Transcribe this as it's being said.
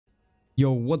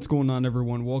Yo, what's going on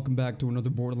everyone? Welcome back to another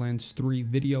Borderlands 3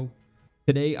 video.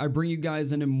 Today I bring you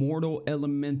guys an Immortal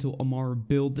Elemental Amara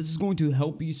build. This is going to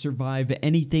help you survive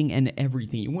anything and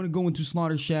everything. You want to go into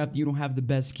Slaughter Shaft, you don't have the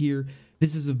best gear.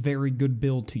 This is a very good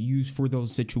build to use for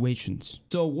those situations.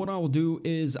 So what I'll do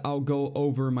is I'll go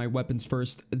over my weapons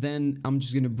first. Then I'm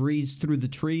just going to breeze through the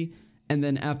tree. And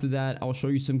then after that, I'll show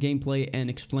you some gameplay and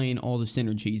explain all the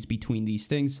synergies between these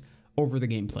things over the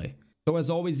gameplay. So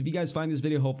as always, if you guys find this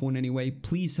video helpful in any way,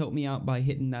 please help me out by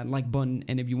hitting that like button.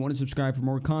 And if you want to subscribe for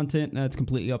more content, that's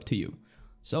completely up to you.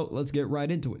 So let's get right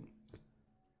into it.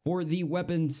 For the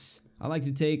weapons, I like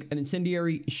to take an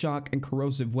incendiary, shock, and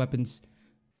corrosive weapons.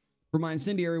 For my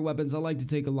incendiary weapons, I like to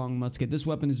take a long musket. This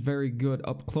weapon is very good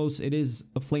up close. It is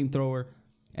a flamethrower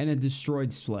and a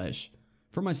destroyed slash.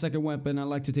 For my second weapon, I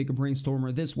like to take a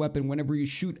brainstormer. This weapon, whenever you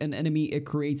shoot an enemy, it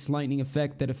creates lightning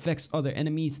effect that affects other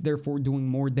enemies, therefore doing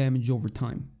more damage over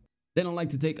time. Then I like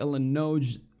to take a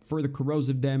Linoge for the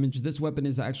corrosive damage. This weapon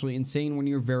is actually insane when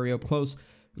you're very up close.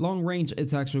 Long range,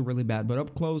 it's actually really bad, but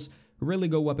up close, really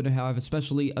good weapon to have,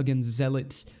 especially against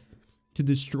zealots, to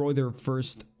destroy their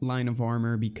first line of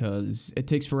armor because it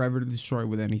takes forever to destroy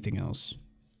with anything else.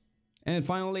 And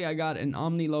finally, I got an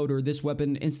Omni Loader. This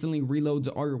weapon instantly reloads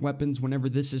all your weapons whenever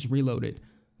this is reloaded.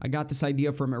 I got this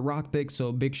idea from Eroctic,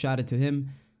 so big shout out to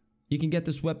him. You can get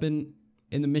this weapon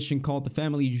in the mission called the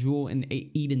Family Jewel in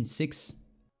Eden 6.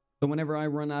 So whenever I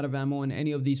run out of ammo in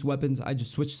any of these weapons, I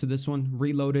just switch to this one,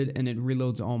 reload it, and it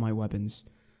reloads all my weapons.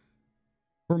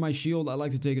 For my shield, I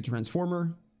like to take a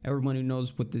Transformer. Everyone who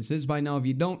knows what this is by now. If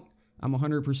you don't, I'm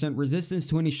 100% resistance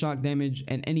to any shock damage,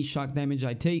 and any shock damage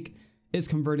I take is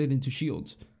converted into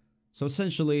shields. So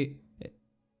essentially,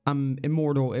 I'm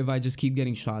immortal if I just keep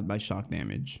getting shot by shock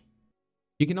damage.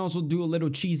 You can also do a little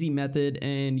cheesy method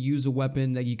and use a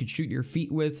weapon that you could shoot your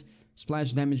feet with,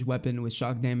 splash damage weapon with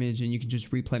shock damage, and you can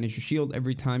just replenish your shield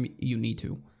every time you need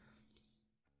to.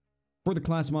 For the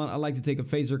class mod, I like to take a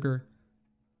Phaserker.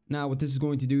 Now what this is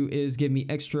going to do is give me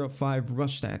extra 5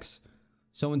 rush stacks.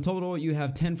 So in total, you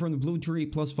have 10 from the blue tree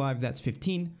plus 5, that's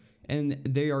 15. And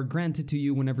they are granted to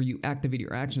you whenever you activate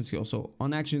your action skill. So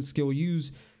on action skill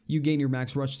use, you gain your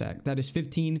max rush stack. That is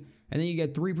 15. And then you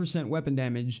get 3% weapon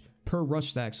damage per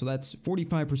rush stack. So that's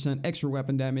 45% extra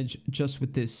weapon damage just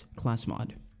with this class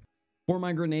mod. For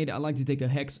my grenade, I like to take a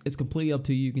Hex. It's completely up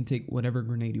to you. You can take whatever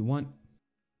grenade you want.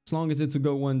 As long as it's a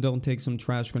good one, don't take some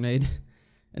trash grenade.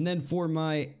 And then for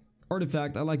my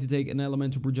artifact, I like to take an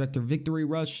Elemental Projector Victory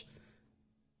Rush.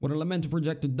 What Elemental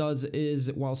Projector does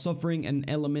is, while suffering an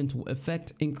elemental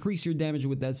effect, increase your damage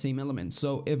with that same element.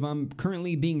 So if I'm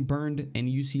currently being burned and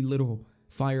you see little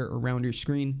fire around your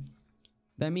screen,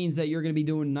 that means that you're going to be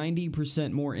doing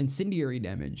 90% more incendiary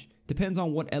damage. Depends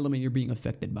on what element you're being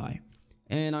affected by.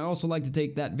 And I also like to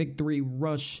take that Victory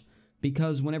Rush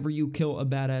because whenever you kill a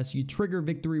badass, you trigger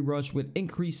Victory Rush, which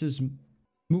increases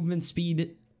movement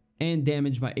speed and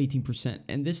damage by 18%.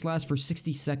 And this lasts for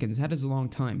 60 seconds. That is a long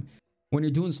time. When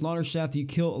you're doing Slaughter Shaft, you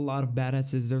kill a lot of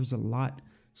badasses. There's a lot.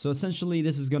 So essentially,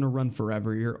 this is going to run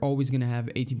forever. You're always going to have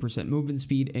 18% movement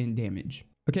speed and damage.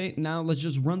 Okay, now let's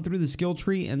just run through the skill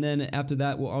tree. And then after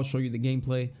that, I'll show you the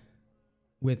gameplay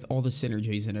with all the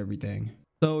synergies and everything.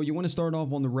 So you want to start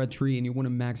off on the red tree and you want to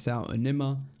max out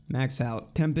Anima, max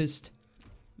out Tempest,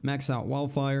 max out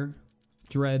Wildfire,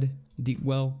 Dread, Deep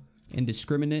Well,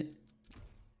 Indiscriminate.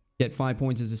 Get 5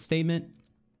 points as a statement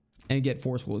and get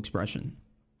Forceful Expression.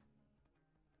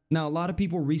 Now, a lot of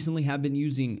people recently have been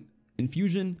using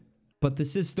Infusion, but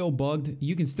this is still bugged.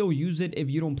 You can still use it if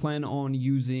you don't plan on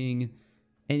using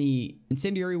any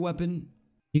incendiary weapon.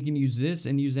 You can use this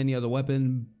and use any other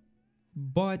weapon,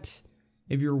 but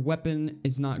if your weapon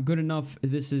is not good enough,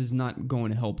 this is not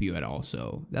going to help you at all.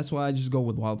 So that's why I just go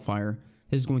with Wildfire.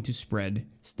 It's going to spread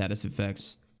status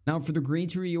effects. Now for the green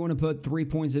tree, you want to put 3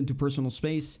 points into Personal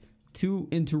Space, 2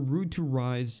 into Root to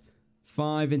Rise,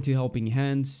 5 into Helping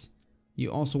Hands. You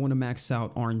also want to max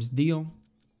out Arms Deal,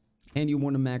 and you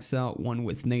want to max out one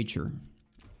with Nature.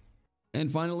 And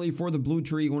finally, for the blue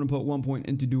tree, you want to put 1 point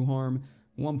into Do Harm,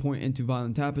 1 point into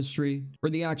Violent Tapestry. For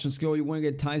the action skill, you want to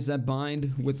get Ties That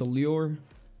Bind with Allure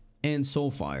and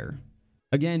Soulfire.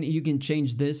 Again, you can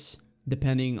change this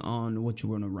depending on what you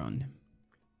want to run.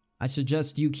 I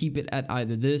suggest you keep it at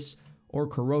either this or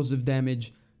corrosive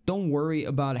damage. Don't worry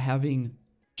about having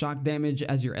shock damage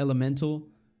as your elemental.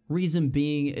 Reason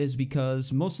being is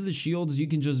because most of the shields, you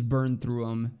can just burn through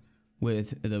them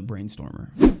with the Brainstormer.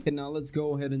 Okay, now let's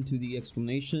go ahead into the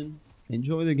explanation.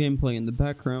 Enjoy the gameplay in the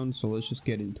background, so let's just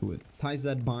get into it. Ties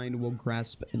That Bind will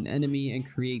grasp an enemy and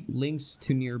create links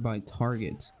to nearby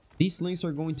targets. These links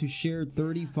are going to share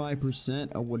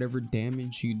 35% of whatever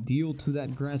damage you deal to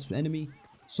that grasped enemy.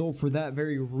 So for that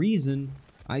very reason,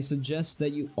 I suggest that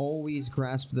you always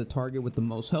grasp the target with the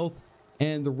most health,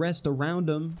 and the rest around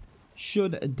them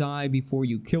should die before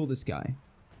you kill this guy.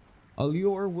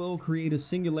 Allure will create a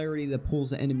singularity that pulls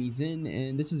the enemies in,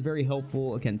 and this is very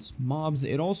helpful against mobs.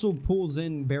 It also pulls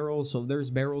in barrels, so if there's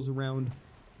barrels around,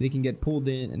 they can get pulled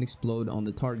in and explode on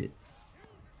the target.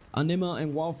 Anima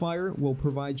and Wildfire will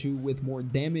provide you with more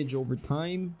damage over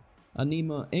time.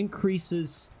 Anima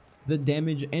increases the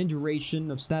damage and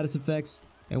duration of status effects,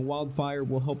 and Wildfire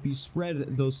will help you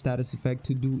spread those status effects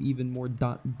to do even more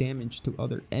damage to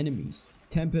other enemies.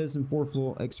 Tempest and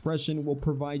Forceful Expression will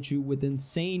provide you with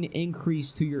insane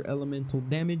increase to your elemental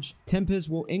damage. Tempest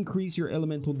will increase your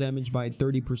elemental damage by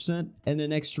 30% and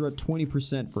an extra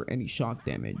 20% for any shock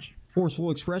damage. Forceful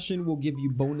Expression will give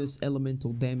you bonus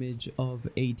elemental damage of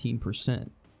 18%.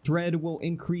 Dread will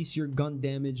increase your gun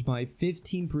damage by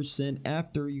 15%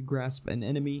 after you grasp an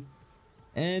enemy.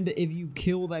 And if you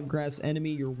kill that grass enemy,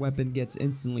 your weapon gets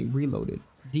instantly reloaded.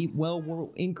 Deep Well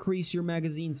will increase your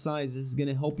magazine size. This is going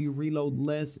to help you reload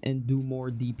less and do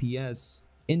more DPS.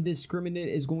 Indiscriminate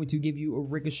is going to give you a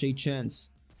ricochet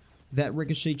chance. That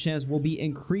ricochet chance will be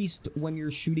increased when you're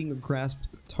shooting a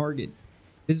grasped target.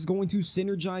 This is going to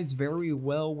synergize very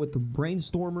well with the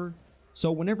Brainstormer.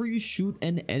 So whenever you shoot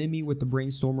an enemy with the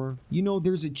Brainstormer, you know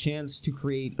there's a chance to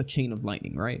create a chain of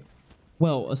lightning, right?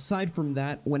 Well, aside from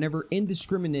that, whenever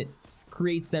Indiscriminate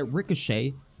creates that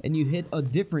ricochet and you hit a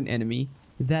different enemy,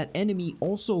 that enemy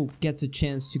also gets a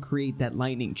chance to create that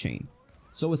lightning chain.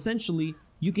 So essentially,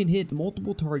 you can hit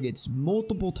multiple targets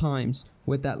multiple times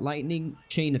with that lightning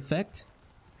chain effect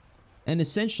and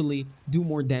essentially do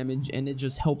more damage, and it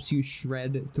just helps you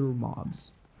shred through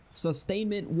mobs.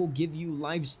 Sustainment will give you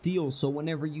life steal, so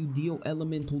whenever you deal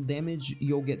elemental damage,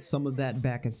 you'll get some of that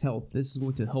back as health. This is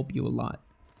going to help you a lot.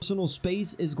 Personal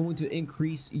Space is going to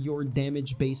increase your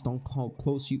damage based on how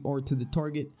close you are to the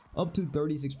target, up to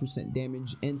 36%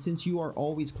 damage, and since you are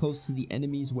always close to the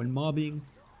enemies when mobbing,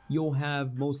 you'll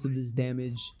have most of this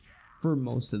damage for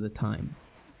most of the time.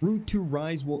 Root to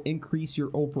Rise will increase your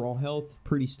overall health,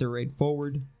 pretty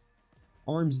straightforward.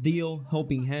 Arms Deal,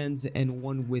 Helping Hands, and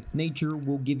One with Nature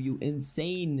will give you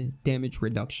insane damage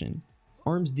reduction.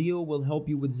 Arms Deal will help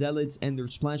you with Zealots and their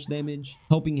splash damage.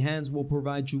 Helping Hands will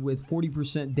provide you with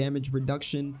 40% damage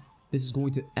reduction. This is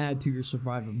going to add to your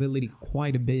survivability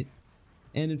quite a bit.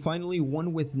 And then finally,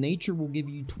 One with Nature will give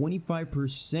you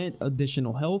 25%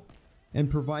 additional health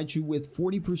and provide you with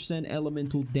 40%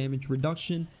 elemental damage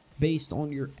reduction based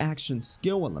on your action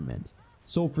skill element.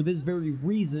 So for this very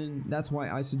reason, that's why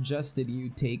I suggested you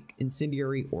take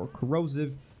Incendiary or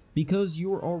Corrosive, because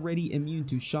you're already immune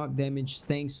to shock damage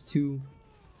thanks to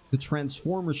the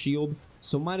Transformer Shield,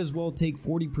 so might as well take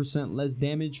 40% less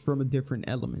damage from a different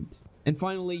element. And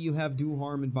finally, you have Do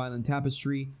Harm and Violent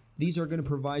Tapestry. These are going to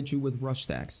provide you with rush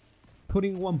stacks.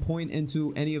 Putting 1 point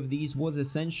into any of these was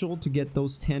essential to get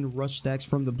those 10 rush stacks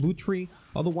from the blue tree,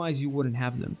 otherwise you wouldn't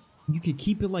have them. You could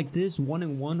keep it like this, 1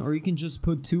 and 1, or you can just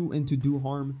put 2 into Do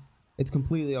Harm. It's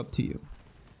completely up to you.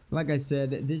 Like I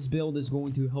said, this build is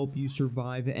going to help you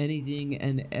survive anything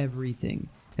and everything.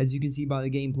 As you can see by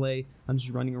the gameplay, I'm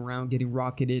just running around getting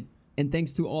rocketed, and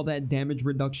thanks to all that damage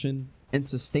reduction and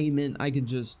sustainment, I can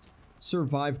just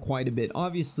survive quite a bit.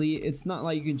 Obviously, it's not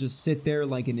like you can just sit there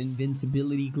like an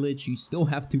invincibility glitch. You still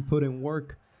have to put in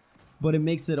work, but it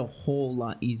makes it a whole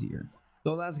lot easier.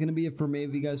 So that's going to be it for me.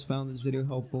 If you guys found this video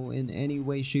helpful in any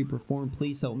way, shape, or form,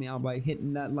 please help me out by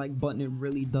hitting that like button. It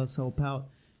really does help out.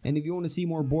 And if you want to see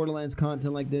more Borderlands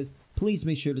content like this, please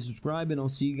make sure to subscribe, and I'll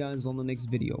see you guys on the next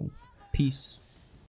video. Peace.